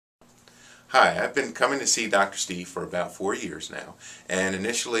Hi, I've been coming to see Dr. Steve for about 4 years now, and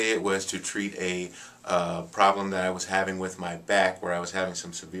initially it was to treat a problem that I was having with my back, where I was having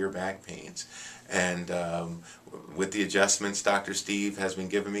some severe back pains. And with the adjustments Dr. Steve has been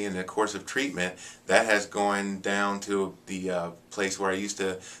giving me in the course of treatment, that has gone down to the place where I used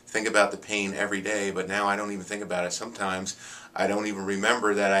to think about the pain every day, but now I don't even think about it. Sometimes I don't even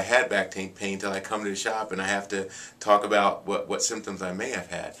remember that I had back pain till I come to the shop and I have to talk about what symptoms I may have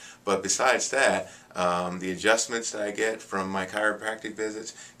had. But besides that, the adjustments that I get from my chiropractic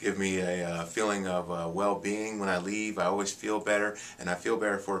visits give me a feeling of well-being. When I leave, I always feel better, and I feel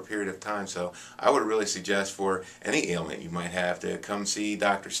better for a period of time. So I would really suggest for any ailment you might have to come see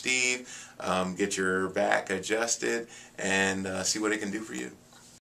Dr. Steve, get your back adjusted, and see what it can do for you.